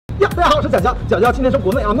呀，大家好，我是蒋蒋。蒋蒋今天是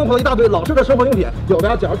国内弄回了一大堆老式的生活用品，有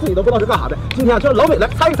的假如自己都不知道是干啥的。今天就让老美来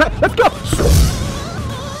猜一猜 ，Let's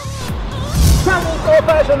go。Chinese old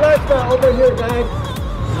fashioned lifestyle over here, guys.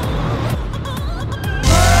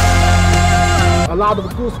 A lot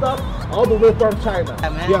of good stuff, all the way from China. Yeah,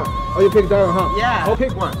 man. Yeah. Oh, you pick that one, huh? Yeah. I'll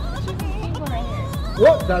pick one. Choose this pink one right here.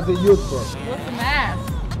 What does it use for? What's the mask?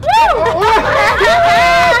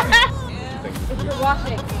 It's for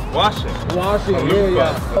washing. Washing. Washing. Oh,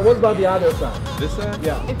 Yeah. What about the other side? This side?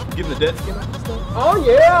 Yeah. Getting the dead skin off and stuff? Oh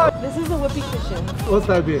yeah. This is a whoopee cushion. What's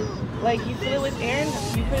that mean? Like you fill it with air and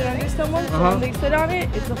you put it under someone, so Uh-huh. when they sit on it,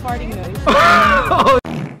 it's a farting noise.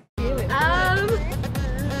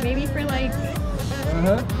 Maybe for like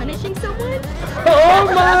punishing someone? Oh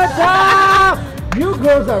my god! You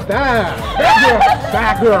girls are bad.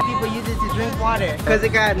 Bad girl. People use it to drink water because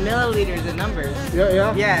it got milliliters and numbers.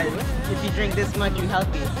 Yeah. Yeah, if you drink this much, you're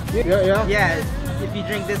healthy. Yeah. Yeah, if you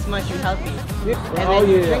drink this much, you're healthy. And Oh then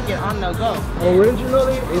you yeah. drink it on the go.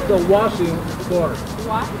 Originally, it's a washing store.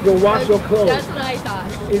 Wash? You wash your clothes. That's what I thought.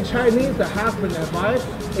 In Chinese, the husband and wife,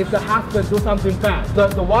 if the husband do something bad,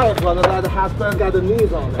 the wife gonna let the husband get the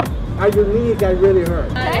knees on it. And your knee get really hurt.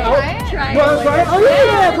 Try it. You wanna try it? Oh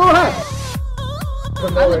yeah, go ahead.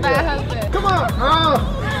 I'm a bad husband. Come on. How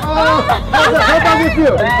about this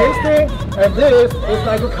feel? And this thing and this is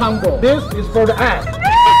like a combo. This is for the ass.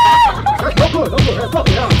 Don't put it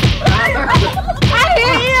out. I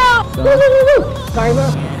hear you! China,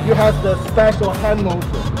 you have the special hand motion.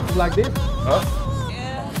 Like this. Huh?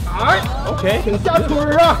 Alright. Okay. 挺下垂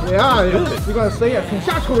啊 Yeah, you're gonna say it. 挺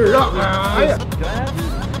下垂啊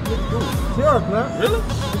Serious, man? Really?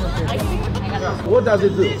 What does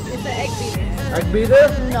it do? It's an egg beater. Egg beater?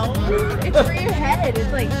 No, it's for your head.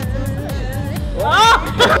 It's like.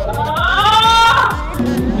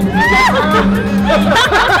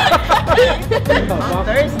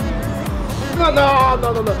 Thirsty. No.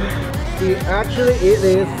 Actually, it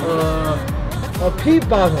is a pee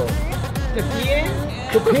bottle. To pee in?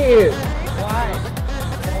 To pee in. Why?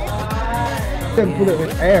 Then put it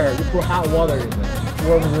with air. You put hot water in there.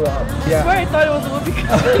 Warms you up. Yeah. I thought it was a whoopee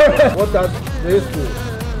cushion. What does this do?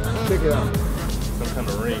 Check it out. Some kind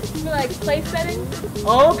of ring. For like place settings?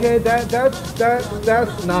 Oh, okay, that's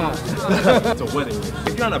not. It's a wedding ring.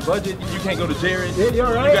 If you're on a budget, you can't go to Jared's. Yeah,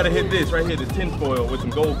 you're right. You gotta hit this right here, the tin foil with some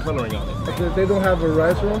gold coloring on it. If they don't have a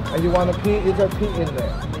restroom and you want to pee, you just pee in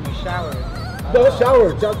there. Then you shower. Don't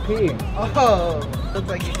shower, just pee. Oh, looks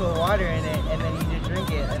like you put water in it and then you just drink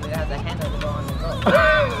it and it has a handle to go on the go.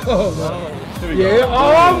 Oh no. Here we Yeah. go.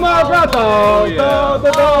 Oh my god. Oh, yeah.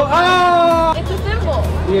 Ah. It's a symbol.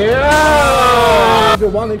 Yeah. If you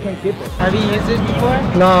want, you can keep it. Have you used this before?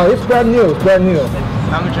 No, it's brand new. It's brand new. I'm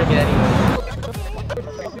gonna drink it anyway.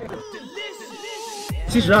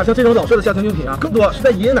 其实啊，像这种老式的家庭用品啊，更多是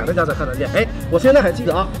在爷爷奶奶家才看得见。哎，我现在还记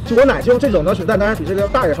得啊，就我奶就用这种的水袋，当然比这个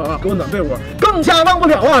大一号啊，给我暖被窝，更加忘不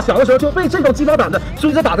了啊。小的时候就被这种鸡毛掸子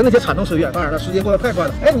追着打的那些惨痛岁月。当然了，时间过得太快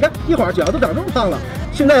了。哎，你看一会儿脚都长这么胖了。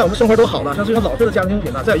现在我们生活都好了，像这种老式的家庭用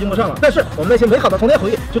品呢，再也用不上了。但是我们那些美好的童年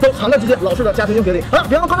回忆，就都藏在这些老式的家庭用品里。好了，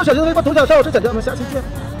别忘了关注小杰的微博独角兽，我是小杰，我们下期见。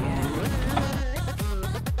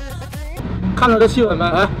看着这气温没？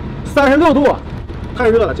哎，36度，太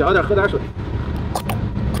热了，脚有点喝点水。